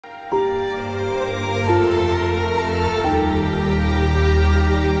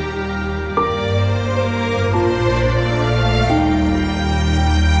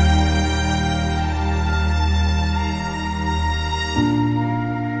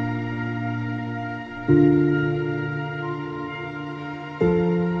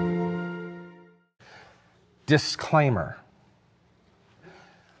Disclaimer.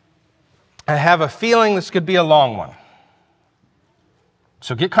 I have a feeling this could be a long one.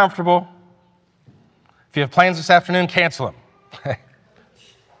 So get comfortable. If you have plans this afternoon, cancel them.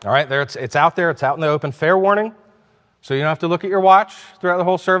 All right, there it's out there. It's out in the open. Fair warning. So you don't have to look at your watch throughout the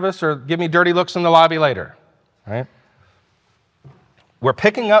whole service or give me dirty looks in the lobby later. All right? We're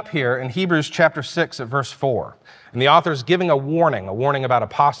picking up here in Hebrews chapter 6 at verse 4. And the author is giving a warning about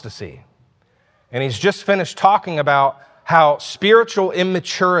apostasy. And he's just finished talking about how spiritual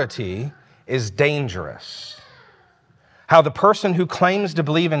immaturity is dangerous. How the person who claims to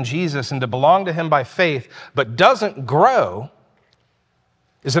believe in Jesus and to belong to him by faith but doesn't grow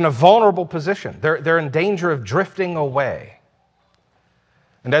is in a vulnerable position. They're in danger of drifting away.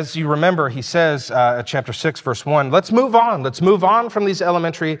 And as you remember, he says at chapter 6, verse 1, let's move on. Let's move on from these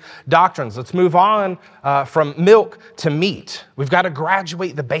elementary doctrines. Let's move on from milk to meat. We've got to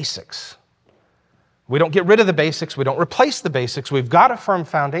graduate the basics. We don't get rid of the basics. We don't replace the basics. We've got a firm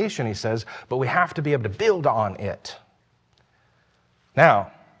foundation, he says, but we have to be able to build on it.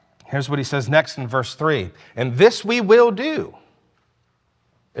 Now, here's what he says next in verse 3. And this we will do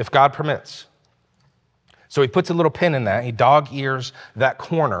if God permits. So he puts a little pin in that. He dog-ears that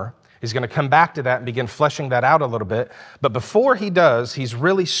corner. He's going to come back to that and begin fleshing that out a little bit. But before he does, he's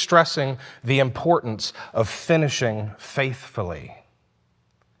really stressing the importance of finishing faithfully.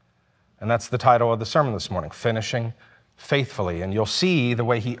 And that's the title of the sermon this morning, Finishing Faithfully. And you'll see the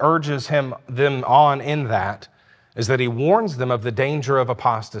way he urges them on in that is that he warns them of the danger of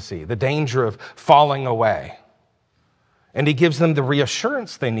apostasy, the danger of falling away. And he gives them the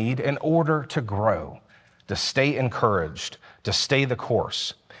reassurance they need in order to grow, to stay encouraged, to stay the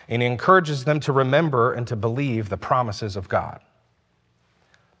course. And he encourages them to remember and to believe the promises of God.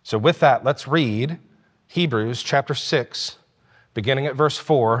 So with that, let's read Hebrews chapter 6, beginning at verse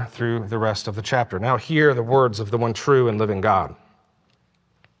 4 through the rest of the chapter. Now hear the words of the one true and living God.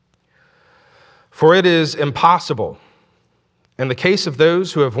 For it is impossible, in the case of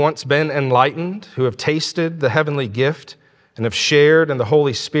those who have once been enlightened, who have tasted the heavenly gift and have shared in the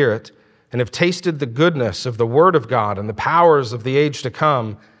Holy Spirit, and have tasted the goodness of the Word of God and the powers of the age to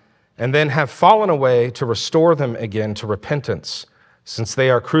come, and then have fallen away, to restore them again to repentance, since they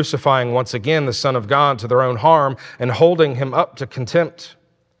are crucifying once again the Son of God to their own harm and holding him up to contempt.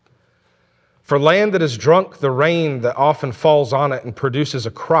 For land that has drunk the rain that often falls on it and produces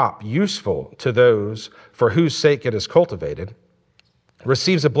a crop useful to those for whose sake it is cultivated,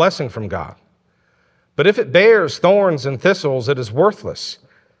 receives a blessing from God. But if it bears thorns and thistles, it is worthless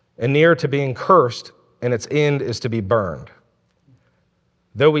and near to being cursed, and its end is to be burned.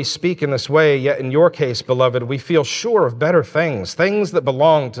 Though we speak in this way, yet in your case, beloved, we feel sure of better things, things that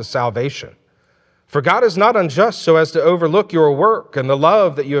belong to salvation. For God is not unjust so as to overlook your work and the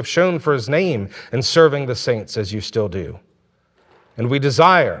love that you have shown for his name in serving the saints as you still do. And we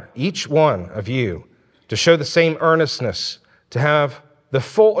desire, each one of you, to show the same earnestness, to have the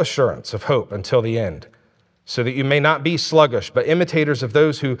full assurance of hope until the end, so that you may not be sluggish, but imitators of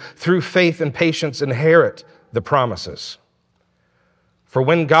those who through faith and patience inherit the promises. For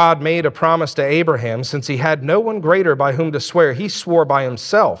when God made a promise to Abraham, since he had no one greater by whom to swear, he swore by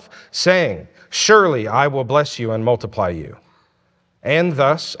himself, saying, surely I will bless you and multiply you. And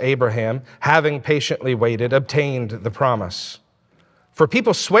thus Abraham, having patiently waited, obtained the promise. For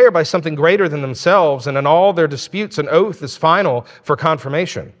people swear by something greater than themselves, and in all their disputes an oath is final for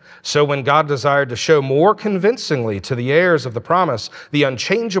confirmation. So when God desired to show more convincingly to the heirs of the promise the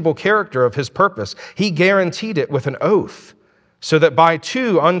unchangeable character of his purpose, he guaranteed it with an oath, so that by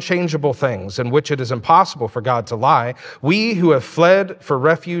two unchangeable things, in which it is impossible for God to lie, we who have fled for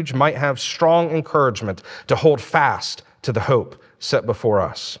refuge might have strong encouragement to hold fast to the hope set before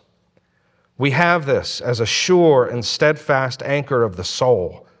us. We have this as a sure and steadfast anchor of the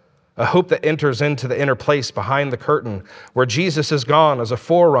soul, a hope that enters into the inner place behind the curtain, where Jesus is gone as a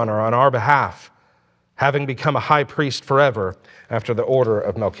forerunner on our behalf, having become a high priest forever after the order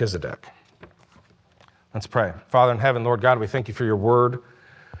of Melchizedek. Let's pray. Father in heaven, Lord God, we thank you for your word. It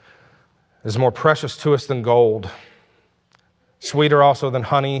is more precious to us than gold, sweeter also than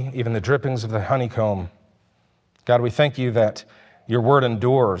honey, even the drippings of the honeycomb. God, we thank you that your word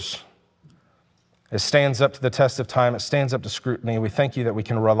endures. It stands up to the test of time. It stands up to scrutiny. We thank you that we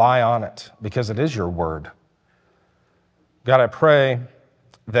can rely on it because it is your word. God, I pray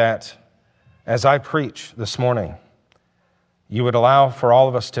that as I preach this morning, you would allow for all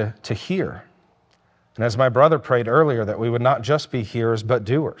of us to hear. And as my brother prayed earlier, that we would not just be hearers, but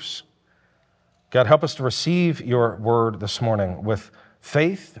doers. God, help us to receive your word this morning with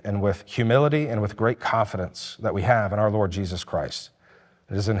faith and with humility and with great confidence that we have in our Lord Jesus Christ.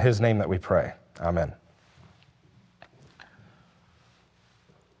 It is in his name that we pray. Amen.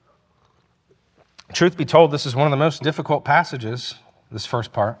 Truth be told, this is one of the most difficult passages, this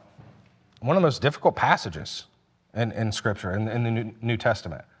first part, one of the most difficult passages in Scripture, in the New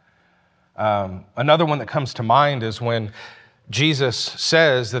Testament. Another one that comes to mind is when Jesus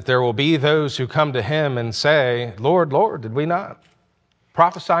says that there will be those who come to him and say, Lord, Lord, did we not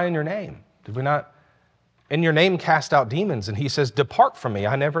prophesy in your name? Did we not in your name cast out demons? And he says, depart from me,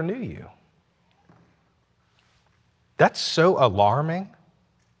 I never knew you. That's so alarming,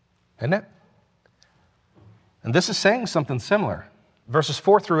 isn't it? And this is saying something similar. Verses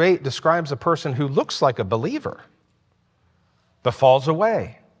 4 through 8 describes a person who looks like a believer, but falls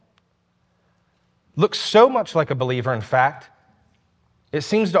away. Looks so much like a believer, in fact, it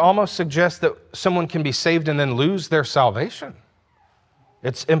seems to almost suggest that someone can be saved and then lose their salvation.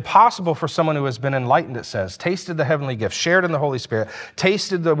 It's impossible for someone who has been enlightened, it says, tasted the heavenly gift, shared in the Holy Spirit,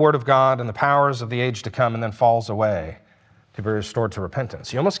 tasted the word of God and the powers of the age to come, and then falls away to be restored to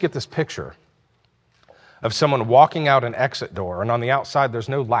repentance. You almost get this picture of someone walking out an exit door, and on the outside there's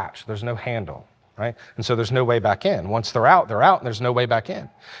no latch, there's no handle, right? And so there's no way back in. Once they're out, and there's no way back in.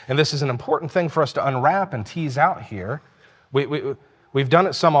 And this is an important thing for us to unwrap and tease out here. We've done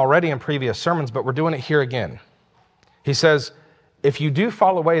it some already in previous sermons, but we're doing it here again. He says, if you do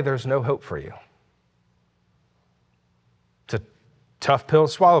fall away, there's no hope for you. It's a tough pill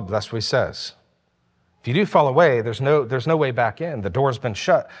to swallow, but that's what he says. If you do fall away, there's no way back in. The door's been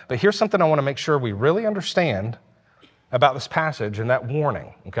shut. But here's something I want to make sure we really understand about this passage and that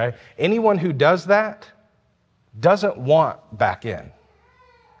warning, okay? Anyone who does that doesn't want back in.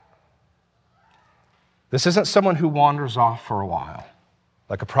 This isn't someone who wanders off for a while,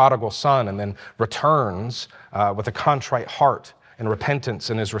 like a prodigal son, and then returns with a contrite heart and repentance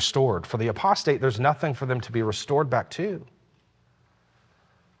and is restored. For the apostate, there's nothing for them to be restored back to.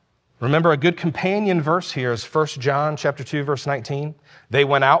 Remember, a good companion verse here is 1 John chapter 2, verse 19. They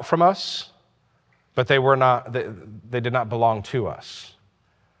went out from us, but they did not belong to us.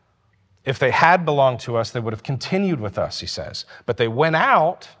 If they had belonged to us, they would have continued with us, he says. But they went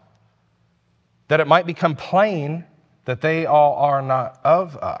out that it might become plain that they all are not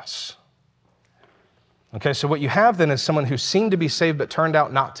of us. Okay, so what you have then is someone who seemed to be saved but turned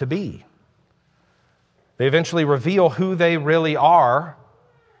out not to be. They eventually reveal who they really are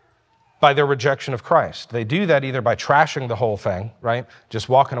by their rejection of Christ. They do that either by trashing the whole thing, right? Just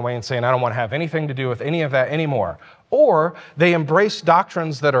walking away and saying, I don't want to have anything to do with any of that anymore. Or they embrace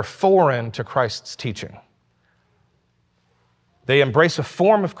doctrines that are foreign to Christ's teaching. They embrace a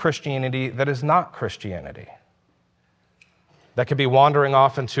form of Christianity that is not Christianity. That could be wandering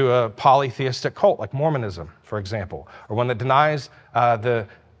off into a polytheistic cult like Mormonism, for example, or one that denies the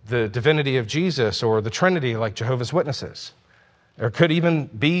divinity of Jesus or the Trinity like Jehovah's Witnesses. Or it could even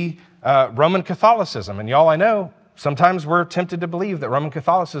be Roman Catholicism. And y'all, I know, sometimes we're tempted to believe that Roman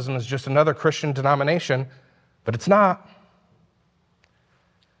Catholicism is just another Christian denomination, but it's not.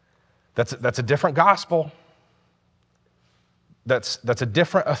 That's a different gospel. That's a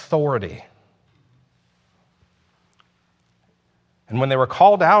different authority. And when they were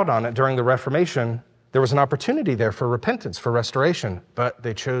called out on it during the Reformation, there was an opportunity there for repentance, for restoration, but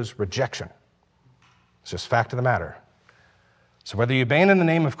they chose rejection. It's just fact of the matter. So whether you abandon the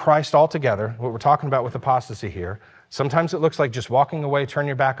name of Christ altogether, what we're talking about with apostasy here, sometimes it looks like just walking away, turn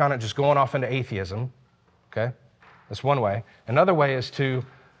your back on it, just going off into atheism, okay? That's one way. Another way is to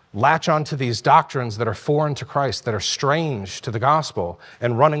latch onto these doctrines that are foreign to Christ, that are strange to the gospel,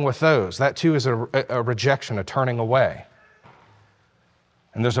 and running with those. That too is a rejection, a turning away.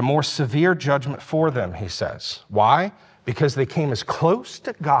 And there's a more severe judgment for them, he says. Why? Because they came as close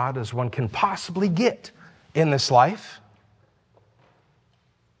to God as one can possibly get in this life,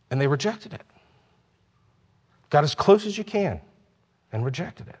 and they rejected it. Got as close as you can and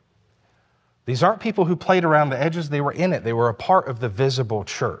rejected it. These aren't people who played around the edges. They were in it. They were a part of the visible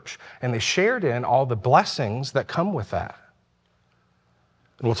church, and they shared in all the blessings that come with that.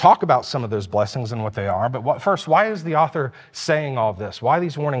 And we'll talk about some of those blessings and what they are, but first, why is the author saying all this? Why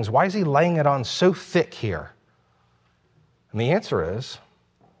these warnings? Why is he laying it on so thick here? And the answer is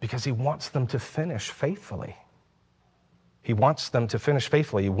because he wants them to finish faithfully. He wants them to finish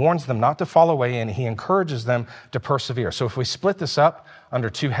faithfully. He warns them not to fall away, and he encourages them to persevere. So if we split this up under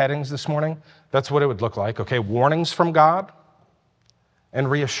two headings this morning, that's what it would look like. Okay, warnings from God and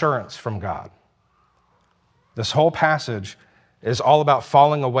reassurance from God. This whole passage is all about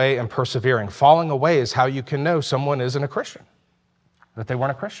falling away and persevering. Falling away is how you can know someone isn't a Christian, that they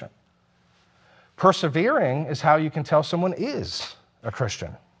weren't a Christian. Persevering is how you can tell someone is a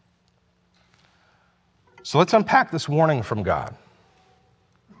Christian. So let's unpack this warning from God.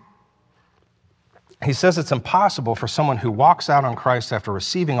 He says it's impossible for someone who walks out on Christ after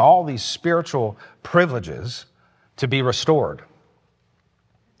receiving all these spiritual privileges to be restored.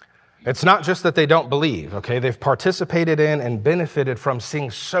 It's not just that they don't believe, okay? They've participated in and benefited from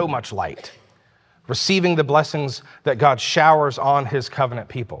seeing so much light, receiving the blessings that God showers on his covenant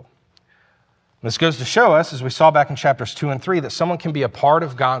people. This goes to show us, as we saw back in chapters 2 and 3, that someone can be a part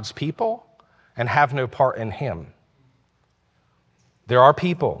of God's people and have no part in him. There are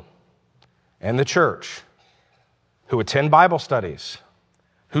people in the church who attend Bible studies,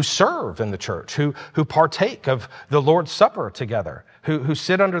 who serve in the church, who partake of the Lord's Supper together, who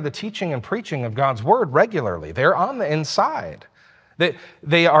sit under the teaching and preaching of God's word regularly. They're on the inside.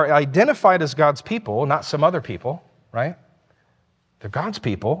 They are identified as God's people, not some other people, right? They're God's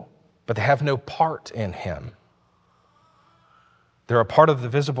people, but they have no part in him. They're a part of the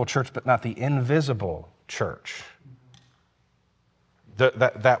visible church, but not the invisible church.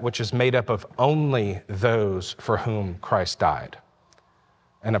 That which is made up of only those for whom Christ died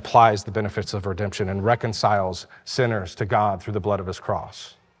and applies the benefits of redemption and reconciles sinners to God through the blood of his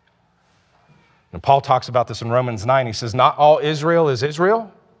cross. And Paul talks about this in Romans 9. He says, not all Israel is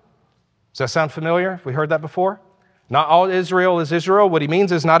Israel. Does that sound familiar? Have we heard that before? Not all Israel is Israel. What he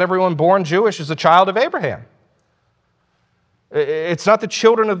means is not everyone born Jewish is a child of Abraham. It's not the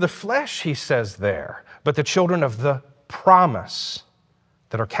children of the flesh, he says there, but the children of the promise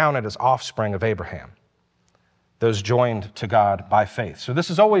that are counted as offspring of Abraham, those joined to God by faith. So this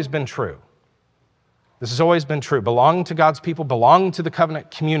has always been true. This has always been true. Belonging to God's people, belonging to the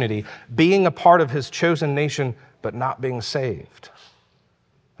covenant community, being a part of his chosen nation, but not being saved.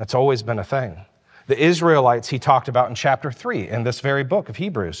 That's always been a thing. The Israelites he talked about in chapter 3 in this very book of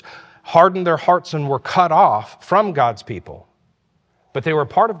Hebrews hardened their hearts and were cut off from God's people. But they were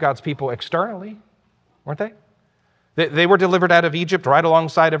part of God's people externally, weren't they? They were delivered out of Egypt right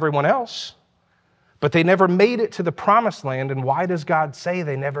alongside everyone else, but they never made it to the promised land. And why does God say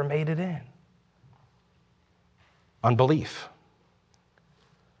they never made it in? Unbelief.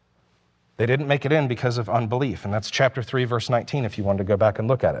 They didn't make it in because of unbelief. And that's chapter 3, verse 19, if you wanted to go back and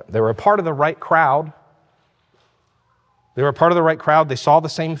look at it. They were a part of the right crowd. They were a part of the right crowd. They saw the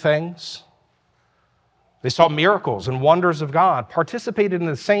same things. They saw miracles and wonders of God, participated in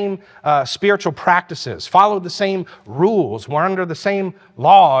the same spiritual practices, followed the same rules, were under the same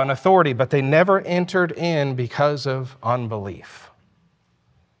law and authority, but they never entered in because of unbelief.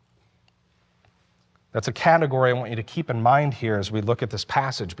 That's a category I want you to keep in mind here as we look at this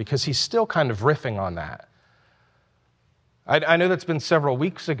passage, because he's still kind of riffing on that. I know that's been several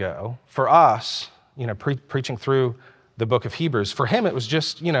weeks ago for us, preaching through the book of Hebrews. For him, it was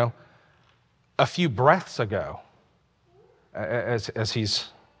just, a few breaths ago as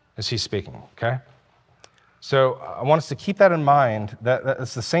he's speaking, okay? So I want us to keep that in mind, that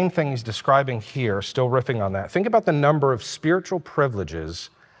it's the same thing he's describing here, still riffing on that. Think about the number of spiritual privileges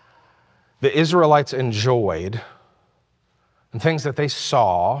the Israelites enjoyed and things that they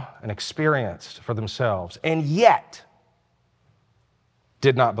saw and experienced for themselves, and yet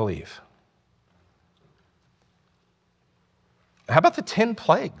did not believe. How about the 10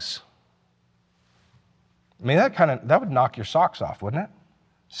 plagues? I mean, that would knock your socks off, wouldn't it?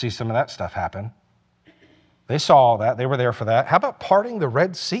 See some of that stuff happen. They saw all that. They were there for that. How about parting the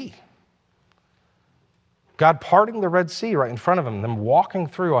Red Sea? God parting the Red Sea right in front of them walking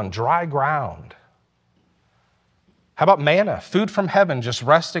through on dry ground. How about manna, food from heaven, just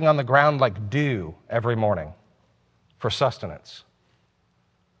resting on the ground like dew every morning for sustenance?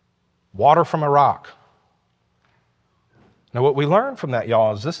 Water from a rock. Now, what we learn from that,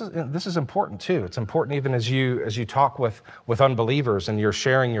 y'all, is this is important too. It's important even as you talk with unbelievers and you're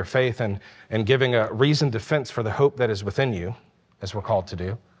sharing your faith and giving a reasoned defense for the hope that is within you, as we're called to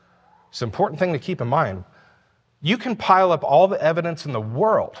do. It's an important thing to keep in mind. You can pile up all the evidence in the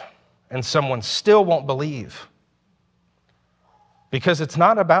world and someone still won't believe. Because it's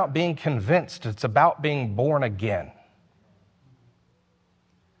not about being convinced, it's about being born again.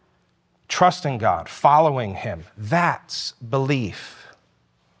 Trusting God, following him, that's belief.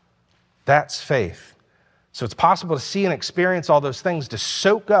 That's faith. So it's possible to see and experience all those things, to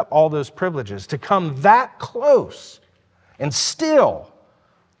soak up all those privileges, to come that close and still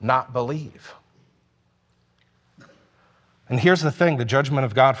not believe. And here's the thing, the judgment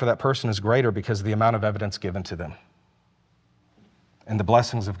of God for that person is greater because of the amount of evidence given to them and the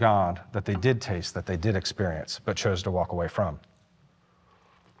blessings of God that they did taste, that they did experience, but chose to walk away from.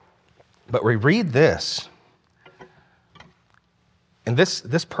 But we read this, and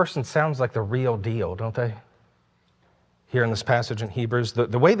this person sounds like the real deal, don't they? here in this passage in Hebrews,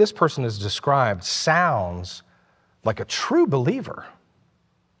 the way this person is described sounds like a true believer.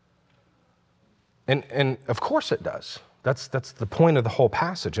 And of course it does. That's the point of the whole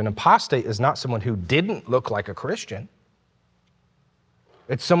passage. An apostate is not someone who didn't look like a Christian.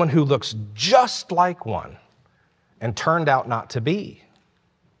 It's someone who looks just like one and turned out not to be.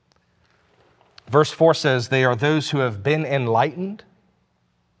 Verse 4 says, they are those who have been enlightened.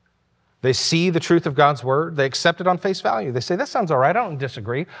 They see the truth of God's word. They accept it on face value. They say, that sounds all right. I don't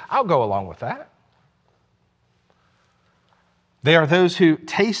disagree. I'll go along with that. They are those who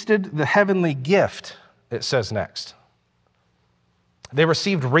tasted the heavenly gift, it says next. They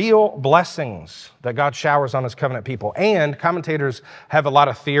received real blessings that God showers on his covenant people. And commentators have a lot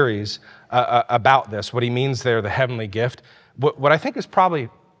of theories about this, what he means there, the heavenly gift. What I think is probably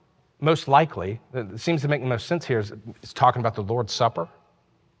most likely, it seems to make the most sense here, is talking about the Lord's Supper,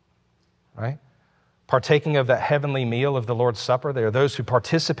 right? Partaking of that heavenly meal of the Lord's Supper. They are those who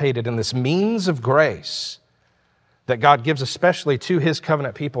participated in this means of grace that God gives especially to his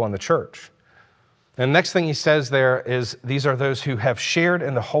covenant people in the church. And the next thing he says there is, these are those who have shared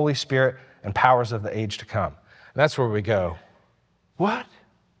in the Holy Spirit and powers of the age to come. And that's where we go, what?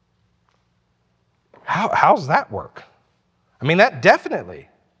 How's that work? I mean, that definitely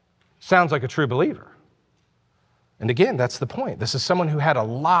sounds like a true believer. And again, that's the point. This is someone who had a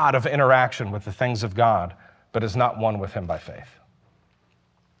lot of interaction with the things of God, but is not one with him by faith.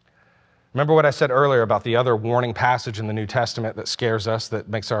 Remember what I said earlier about the other warning passage in the New Testament that scares us, that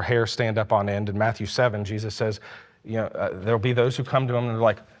makes our hair stand up on end? In Matthew 7, Jesus says, there'll be those who come to him and they're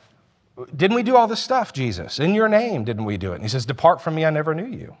like, didn't we do all this stuff, Jesus? In your name, didn't we do it? And he says, depart from me, I never knew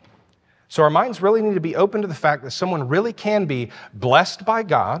you. So our minds really need to be open to the fact that someone really can be blessed by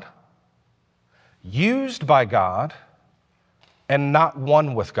God, used by God, and not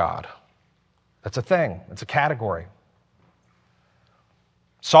one with God. That's a thing. It's a category.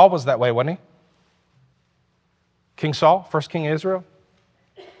 Saul was that way, wasn't he? King Saul, first king of Israel.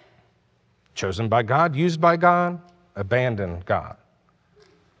 Chosen by God, used by God, abandoned God.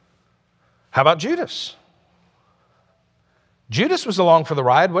 How about Judas? Judas was along for the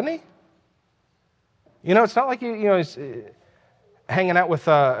ride, wasn't he? It's not like he's hanging out with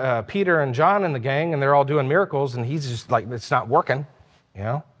Peter and John and the gang, and they're all doing miracles, and he's just like, it's not working,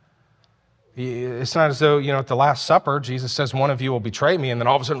 It's not as though, at the Last Supper, Jesus says, one of you will betray me, and then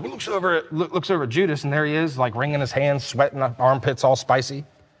all of a sudden he looks over at Judas, and there he is, like wringing his hands, sweating, armpits all spicy.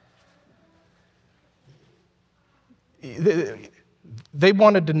 They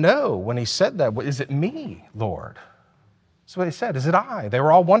wanted to know when he said that, is it me, Lord? That's what he said, is it I? They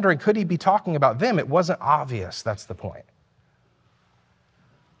were all wondering, could he be talking about them? It wasn't obvious, that's the point.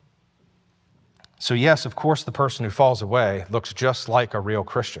 So yes, of course, the person who falls away looks just like a real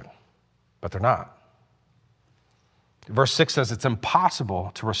Christian, but they're not. Verse 6 says it's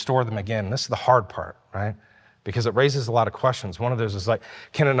impossible to restore them again. This is the hard part, right? Because it raises a lot of questions. One of those is like,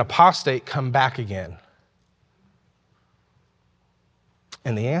 can an apostate come back again?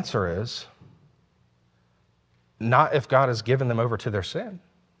 And the answer is, not if God has given them over to their sin.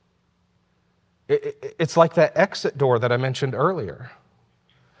 It's like that exit door that I mentioned earlier.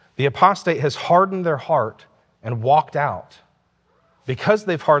 The apostate has hardened their heart and walked out. Because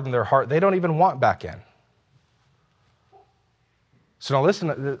they've hardened their heart, they don't even want back in. So now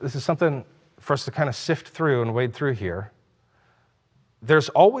listen, this is something for us to kind of sift through and wade through here. There's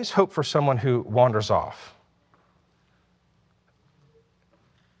always hope for someone who wanders off.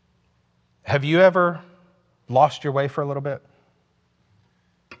 Have you ever lost your way for a little bit?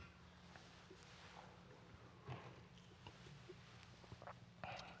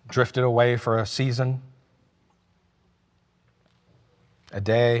 Drifted away for a season? A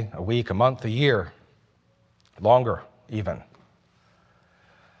day, a week, a month, a year, longer even.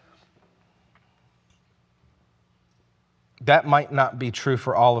 That might not be true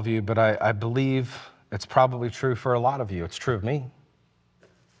for all of you, but I believe it's probably true for a lot of you. It's true of me.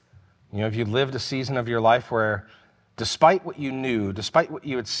 If you lived a season of your life where despite what you knew, despite what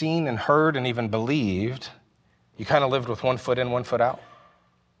you had seen and heard and even believed, you kind of lived with one foot in, one foot out.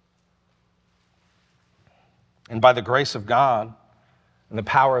 And by the grace of God, and the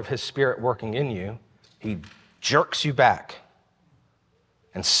power of his Spirit working in you, he jerks you back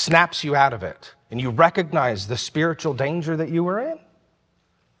and snaps you out of it. And you recognize the spiritual danger that you were in.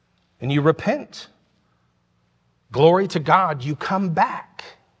 And you repent. Glory to God, you come back.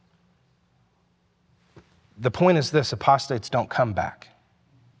 The point is this, apostates don't come back.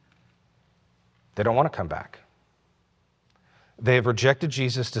 They don't want to come back. They have rejected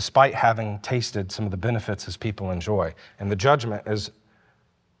Jesus despite having tasted some of the benefits his people enjoy. And the judgment is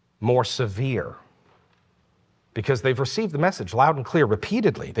more severe. because they've received the message loud and clear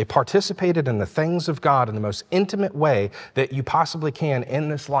repeatedly. They participated in the things of God in the most intimate way that you possibly can in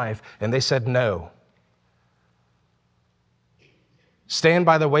this life, and they said no. Stand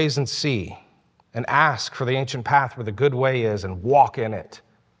by the ways and see, and ask for the ancient path where the good way is, and walk in it,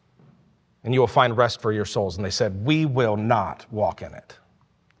 and you will find rest for your souls. And they said, we will not walk in it.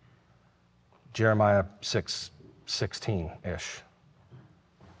 Jeremiah 6:16-ish.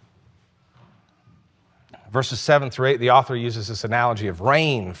 Verses 7 through 8, the author uses this analogy of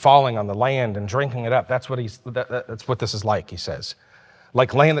rain falling on the land and drinking it up. That's what this is like, he says.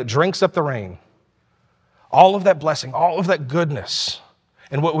 Like land that drinks up the rain. All of that blessing, all of that goodness.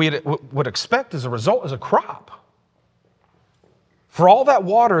 And what we would expect as a result is a crop. For all that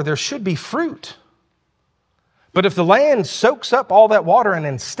water, there should be fruit. But if the land soaks up all that water and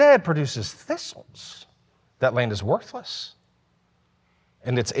instead produces thistles, that land is worthless.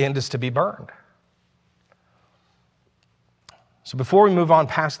 And its end is to be burned. So before we move on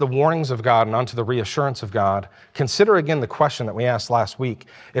past the warnings of God and onto the reassurance of God, consider again the question that we asked last week.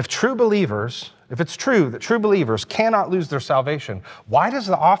 If it's true that true believers cannot lose their salvation, why does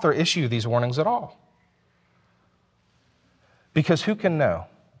the author issue these warnings at all? Because who can know?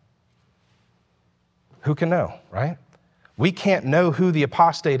 Who can know, right? We can't know who the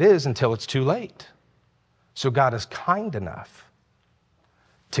apostate is until it's too late. So God is kind enough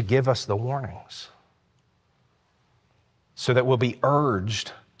to give us the warnings, so that we'll be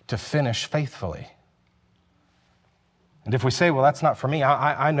urged to finish faithfully. And if we say, well, that's not for me,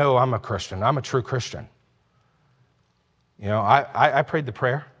 I know I'm a Christian. I'm a true Christian. You know, I prayed the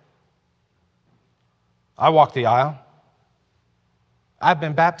prayer. I walked the aisle. I've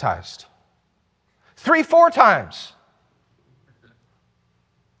been baptized 3-4 times.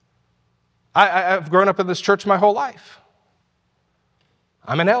 I've grown up in this church my whole life.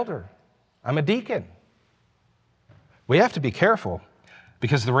 I'm an elder. I'm a deacon. We have to be careful,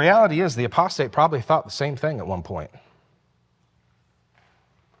 because the reality is the apostate probably thought the same thing at one point.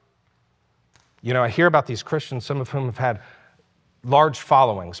 You know, I hear about these Christians, some of whom have had large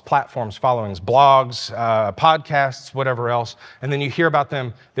followings, platforms, followings, blogs, podcasts, whatever else, and then you hear about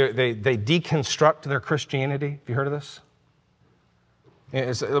them, they deconstruct their Christianity. Have you heard of this?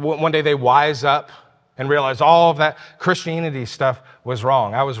 One day they wise up and realize all of that Christianity stuff was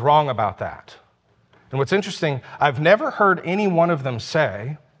wrong. I was wrong about that. And what's interesting, I've never heard any one of them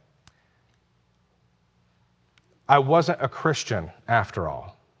say, I wasn't a Christian after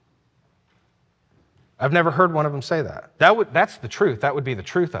all. I've never heard one of them say that. That's the truth. That would be the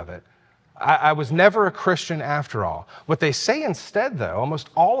truth of it. I was never a Christian after all. What they say instead, though, almost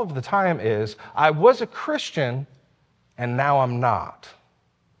all of the time is, I was a Christian and now I'm not.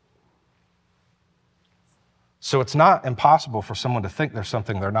 So it's not impossible for someone to think there's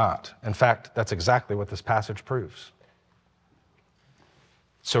something they're not. In fact, that's exactly what this passage proves.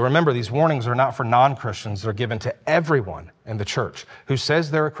 So remember, these warnings are not for non-Christians. They're given to everyone in the church who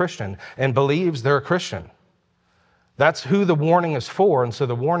says they're a Christian and believes they're a Christian. That's who the warning is for, and so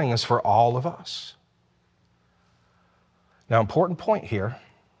the warning is for all of us. Now, important point here.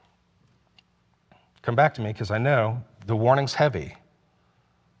 Come back to me, because I know the warning's heavy.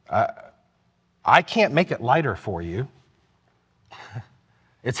 I can't make it lighter for you.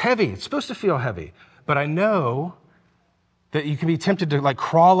 It's heavy. It's supposed to feel heavy. But I know that you can be tempted to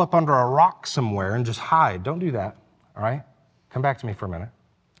crawl up under a rock somewhere and just hide. Don't do that, all right? Come back to me for a minute.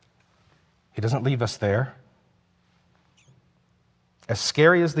 He doesn't leave us there. As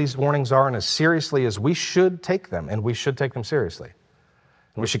scary as these warnings are and as seriously as we should take them, and we should take them seriously,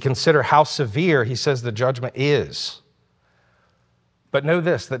 and we should consider how severe he says the judgment is. But know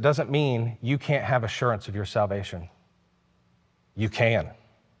this, that doesn't mean you can't have assurance of your salvation. You can.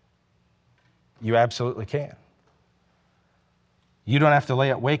 You absolutely can. You don't have to lay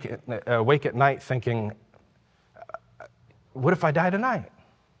awake at night thinking, what if I die tonight?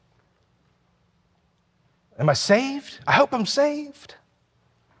 Am I saved? I hope I'm saved.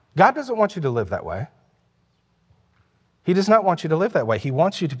 God doesn't want you to live that way. He does not want you to live that way. He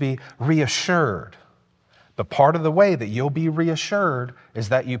wants you to be reassured. But part of the way that you'll be reassured is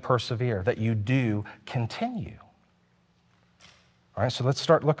that you persevere, that you do continue. All right, so let's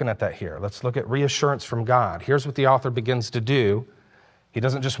start looking at that here. Let's look at reassurance from God. Here's what the author begins to do. He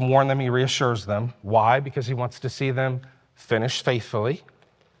doesn't just warn them, he reassures them. Why? Because he wants to see them finish faithfully.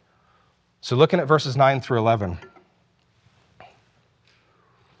 So looking at verses 9 through 11,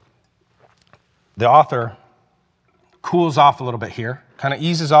 the author cools off a little bit here, kind of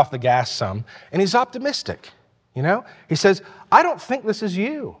eases off the gas some, and he's optimistic. You know, he says, I don't think this is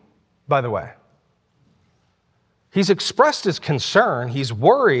you, by the way. He's expressed his concern. He's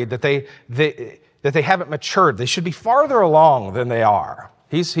worried that that they haven't matured. They should be farther along than they are.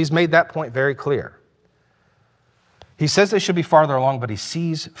 He's made that point very clear. He says they should be farther along, but he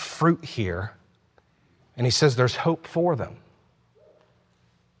sees fruit here, and he says there's hope for them.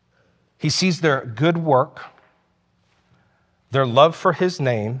 He sees their good work, their love for his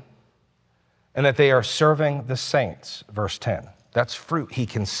name, and that they are serving the saints, verse 10. That's fruit he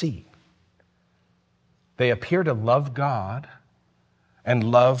can see. They appear to love God and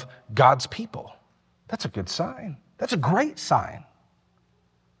love God's people. That's a good sign. That's a great sign.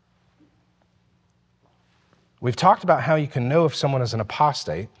 We've talked about how you can know if someone is an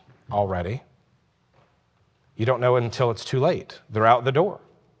apostate already. You don't know it until it's too late. They're out the door,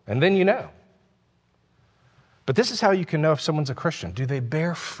 and then you know. But this is how you can know if someone's a Christian. Do they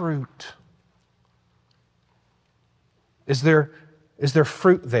bear fruit? Is there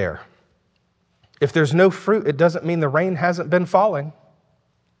fruit there? If there's no fruit, it doesn't mean the rain hasn't been falling.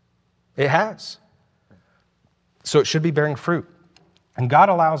 It has. So it should be bearing fruit. And God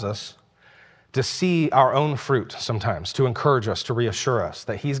allows us to see our own fruit sometimes, to encourage us, to reassure us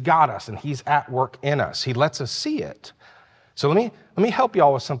that he's got us and he's at work in us. He lets us see it. So let me help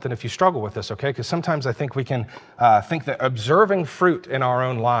y'all with something if you struggle with this, okay? Because sometimes I think we can think that observing fruit in our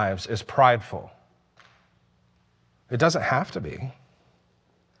own lives is prideful. It doesn't have to be.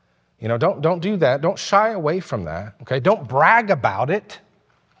 You know, don't do that. Don't shy away from that, okay? Don't brag about it.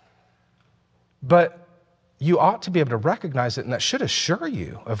 But you ought to be able to recognize it, and that should assure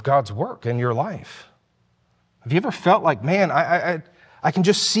you of God's work in your life. Have you ever felt like, man, I can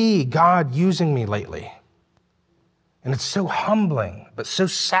just see God using me lately? And it's so humbling, but so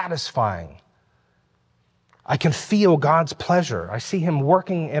satisfying. I can feel God's pleasure. I see him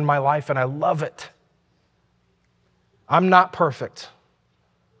working in my life, and I love it. I'm not perfect.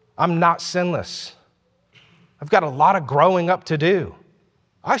 I'm not sinless. I've got a lot of growing up to do.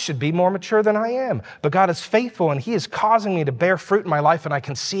 I should be more mature than I am. But God is faithful, and he is causing me to bear fruit in my life, and I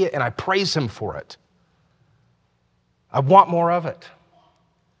can see it, and I praise him for it. I want more of it.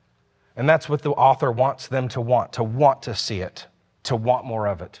 And that's what the author wants them to want to see it, to want more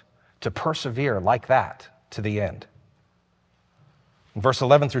of it, to persevere like that to the end. In verse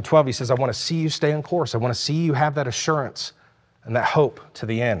 11 through 12, he says, I want to see you stay on course. I want to see you have that assurance and that hope to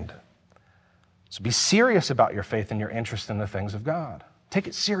the end. So be serious about your faith and your interest in the things of God. Take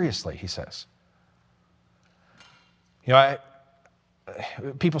it seriously, he says. You know,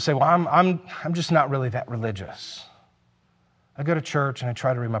 people say, well, I'm just not really that religious. I go to church and I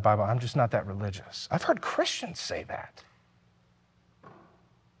try to read my Bible. I'm just not that religious. I've heard Christians say that.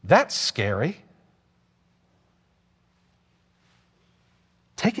 That's scary.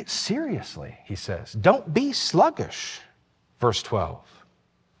 Take it seriously, he says. Don't be sluggish, verse 12.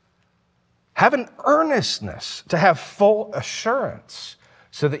 Have an earnestness to have full assurance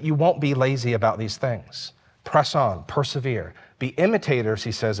so that you won't be lazy about these things. Press on, persevere. Be imitators,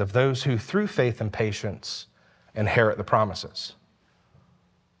 he says, of those who through faith and patience inherit the promises.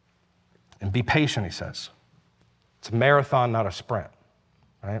 And be patient, he says. It's a marathon, not a sprint,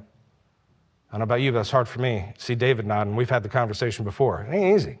 right? I don't know about you, but it's hard for me. See David nodding. We've had the conversation before. It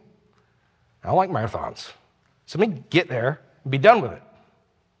ain't easy. I don't like marathons. So let me get there and be done with it.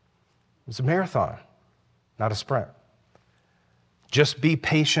 It's a marathon, not a sprint. Just be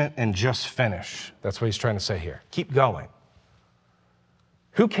patient and just finish. That's what he's trying to say here. Keep going.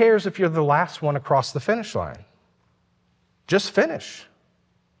 Who cares if you're the last one across the finish line? Just finish.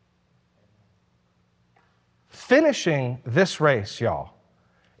 Finishing this race, y'all,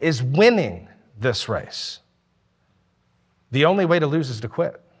 is winning this race. The only way to lose is to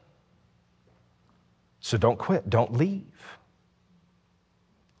quit. So don't quit. Don't leave.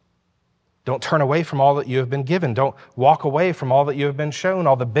 Don't turn away from all that you have been given. Don't walk away from all that you have been shown,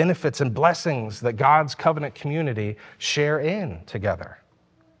 all the benefits and blessings that God's covenant community share in together.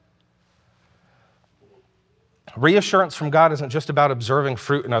 Reassurance from God isn't just about observing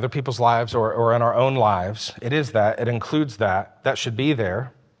fruit in other people's lives or in our own lives. It is that. It includes that. That should be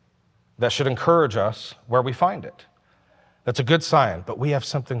there. That should encourage us where we find it. That's a good sign. But we have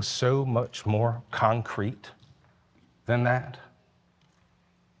something so much more concrete than that.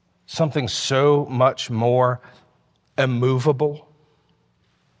 Something so much more immovable.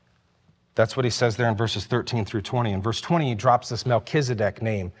 That's what he says there in verses 13 through 20. In verse 20, he drops this Melchizedek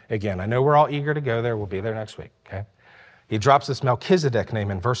name again. I know we're all eager to go there. We'll be there next week, okay? He drops this Melchizedek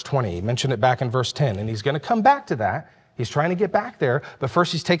name in verse 20. He mentioned it back in verse 10, and he's going to come back to that. He's trying to get back there, but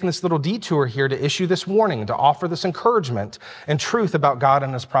first he's taking this little detour here to issue this warning, to offer this encouragement and truth about God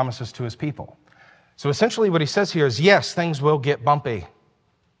and his promises to his people. So essentially what he says here is, yes, things will get bumpy.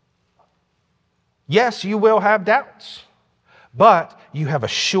 Yes, you will have doubts, but you have a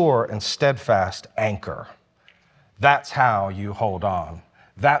sure and steadfast anchor. That's how you hold on.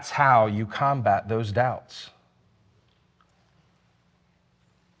 That's how you combat those doubts.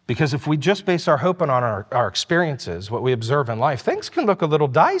 Because if we just base our hope on our experiences, what we observe in life, things can look a little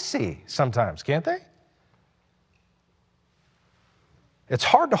dicey sometimes, can't they? It's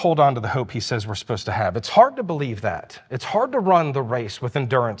hard to hold on to the hope he says we're supposed to have. It's hard to believe that. It's hard to run the race with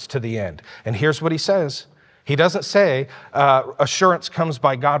endurance to the end. And here's what he says. He doesn't say assurance comes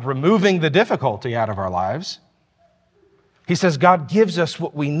by God removing the difficulty out of our lives. He says God gives us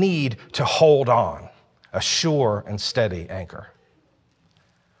what we need to hold on, a sure and steady anchor.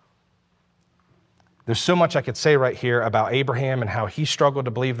 There's so much I could say right here about Abraham and how he struggled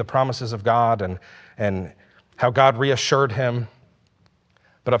to believe the promises of God and how God reassured him.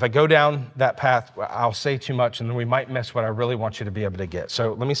 But if I go down that path, I'll say too much and then we might miss what I really want you to be able to get.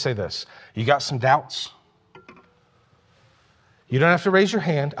 So let me say this. You got some doubts? You don't have to raise your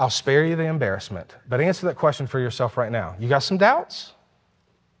hand. I'll spare you the embarrassment. But answer that question for yourself right now. You got some doubts?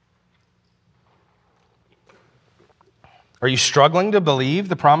 Are you struggling to believe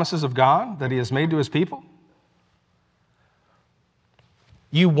the promises of God that he has made to his people?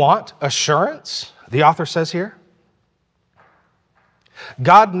 You want assurance, the author says here.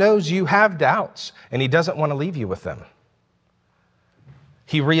 God knows you have doubts, and he doesn't want to leave you with them.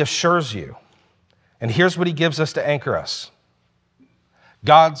 He reassures you. And here's what he gives us to anchor us.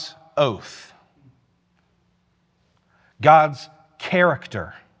 God's oath, God's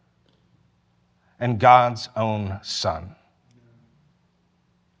character, and God's own Son.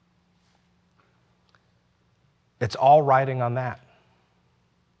 It's all riding on that.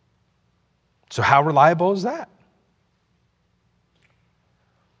 So how reliable is that?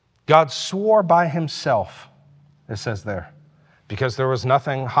 God swore by himself, it says there, because there was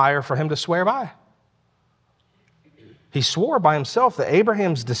nothing higher for him to swear by. He swore by himself that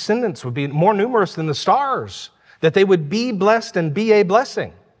Abraham's descendants would be more numerous than the stars, that they would be blessed and be a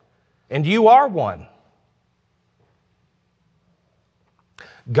blessing. And you are one.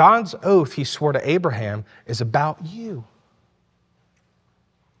 God's oath he swore to Abraham is about you.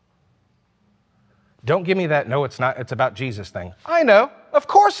 Don't give me that, no, it's not, it's about Jesus thing. I know, of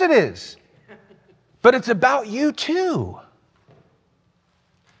course it is. But it's about you too.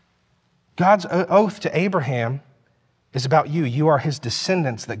 God's oath to Abraham is about you. You are his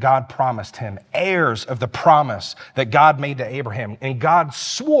descendants that God promised him, heirs of the promise that God made to Abraham. And God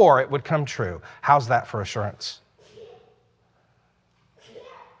swore it would come true. How's that for assurance?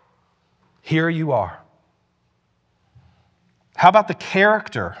 Here you are. How about the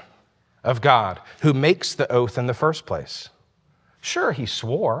character of God who makes the oath in the first place? Sure, he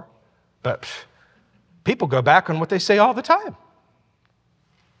swore, but people go back on what they say all the time.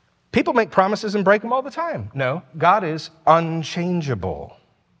 People make promises and break them all the time. No, God is unchangeable.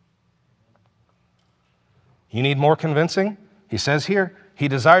 You need more convincing? He says here, he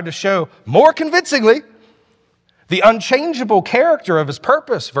desired to show more convincingly the unchangeable character of his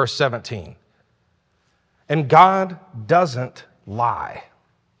purpose, verse 17. And God doesn't lie,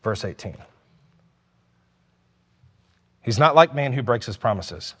 verse 18. He's not like man who breaks his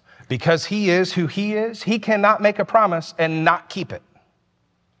promises. Because he is who he is, he cannot make a promise and not keep it.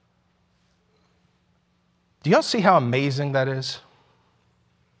 Do y'all see how amazing that is?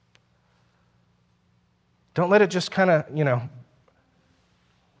 Don't let it just kind of,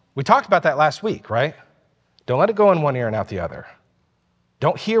 we talked about that last week, right? Don't let it go in one ear and out the other.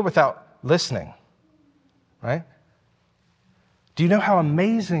 Don't hear without listening, right? Do you know how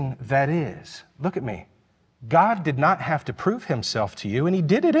amazing that is? Look at me. God did not have to prove himself to you, and he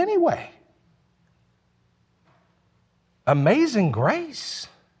did it anyway. Amazing grace.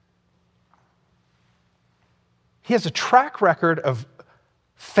 He has a track record of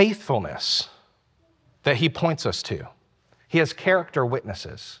faithfulness that he points us to. He has character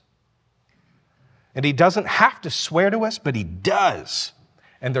witnesses. And he doesn't have to swear to us, but he does.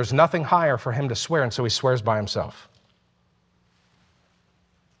 And there's nothing higher for him to swear, and so he swears by himself.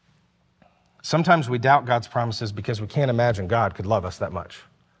 Sometimes we doubt God's promises because we can't imagine God could love us that much.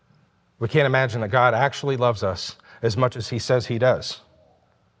 We can't imagine that God actually loves us as much as he says he does.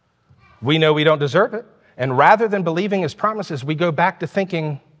 We know we don't deserve it. And rather than believing his promises, we go back to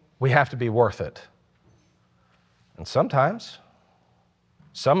thinking we have to be worth it. And sometimes,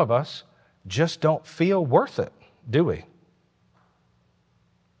 some of us just don't feel worth it, do we?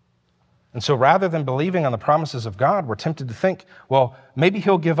 And so rather than believing on the promises of God, we're tempted to think, well, maybe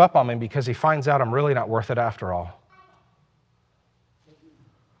he'll give up on me because he finds out I'm really not worth it after all.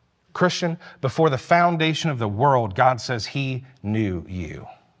 Christian, before the foundation of the world, God says he knew you.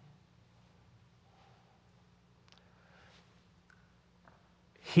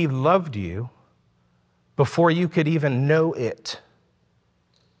 He loved you before you could even know it,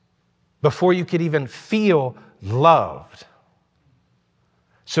 before you could even feel loved.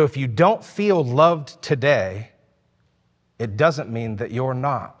 So if you don't feel loved today, it doesn't mean that you're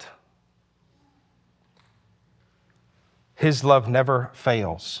not. His love never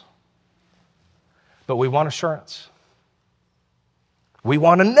fails. But we want assurance. We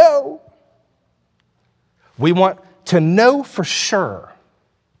want to know. We want to know for sure.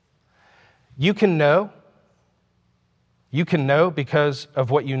 You can know. You can know because of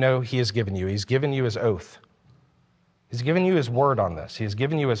what you know He has given you. He's given you His oath. He's given you His word on this. He has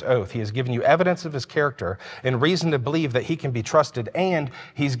given you His oath. He has given you evidence of His character and reason to believe that He can be trusted, and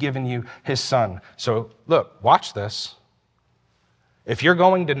He's given you His Son. So look, watch this. If you're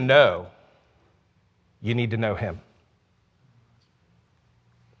going to know, you need to know Him.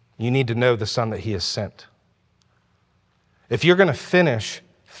 You need to know the Son that He has sent. If you're going to finish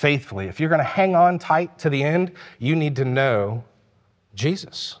faithfully, if you're going to hang on tight to the end, you need to know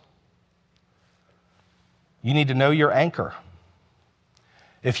Jesus. You need to know your anchor.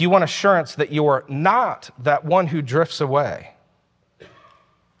 If you want assurance that you're not that one who drifts away,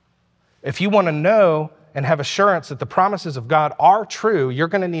 if you want to know and have assurance that the promises of God are true, you're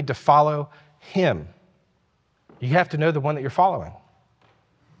going to need to follow Him. You have to know the one that you're following.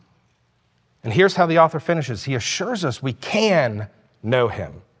 And here's how the author finishes. He assures us we can know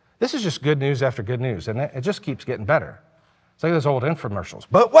Him. This is just good news after good news, and it just keeps getting better. It's like those old infomercials.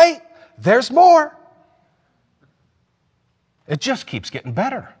 But wait, there's more. It just keeps getting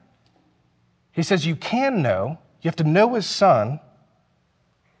better. He says you can know. You have to know His Son.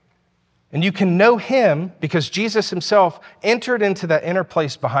 And you can know Him because Jesus Himself entered into that inner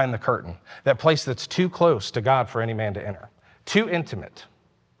place behind the curtain, that place that's too close to God for any man to enter, too intimate,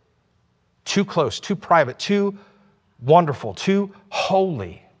 too close, too private, too wonderful, too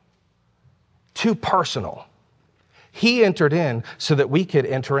holy, too personal. He entered in so that we could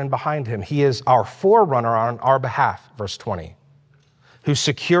enter in behind Him. He is our forerunner on our behalf, verse 20, who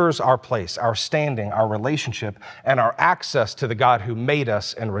secures our place, our standing, our relationship, and our access to the God who made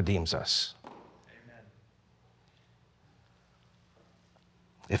us and redeems us. Amen.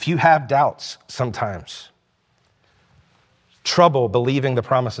 If you have doubts sometimes, trouble believing the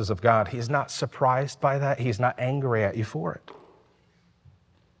promises of God, He's not surprised by that. He's not angry at you for it.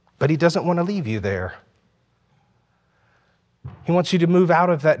 But He doesn't want to leave you there. He wants you to move out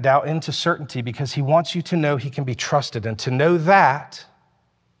of that doubt into certainty because He wants you to know He can be trusted. And to know that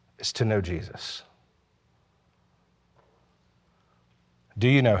is to know Jesus. Do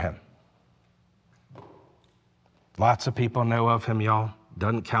you know Him? Lots of people know of Him, y'all.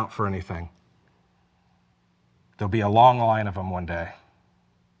 Doesn't count for anything. There'll be a long line of them one day.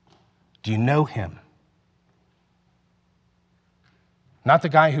 Do you know Him? Not the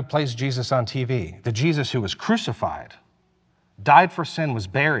guy who plays Jesus on TV, the Jesus who was crucified, died for sin, was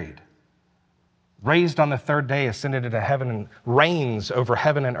buried, raised on the third day, ascended into heaven, and reigns over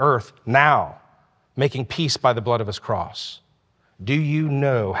heaven and earth now, making peace by the blood of His cross. Do you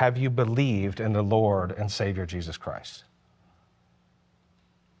know, have you believed in the Lord and Savior Jesus Christ?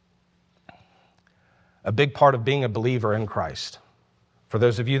 A big part of being a believer in Christ, for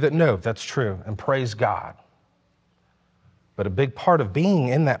those of you that know that's true, and praise God. But a big part of being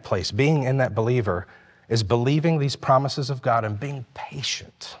in that place, being in that believer, is believing these promises of God and being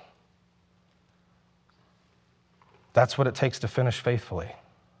patient. That's what it takes to finish faithfully.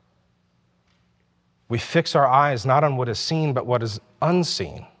 We fix our eyes not on what is seen, but what is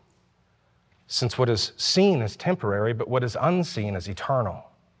unseen, since what is seen is temporary, but what is unseen is eternal.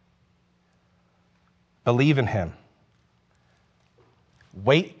 Believe in Him.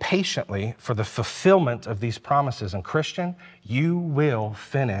 Wait patiently for the fulfillment of these promises. And Christian, you will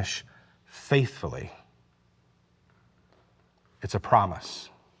finish faithfully. It's a promise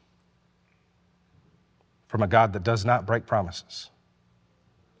from a God that does not break promises.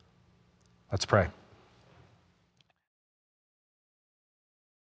 Let's pray.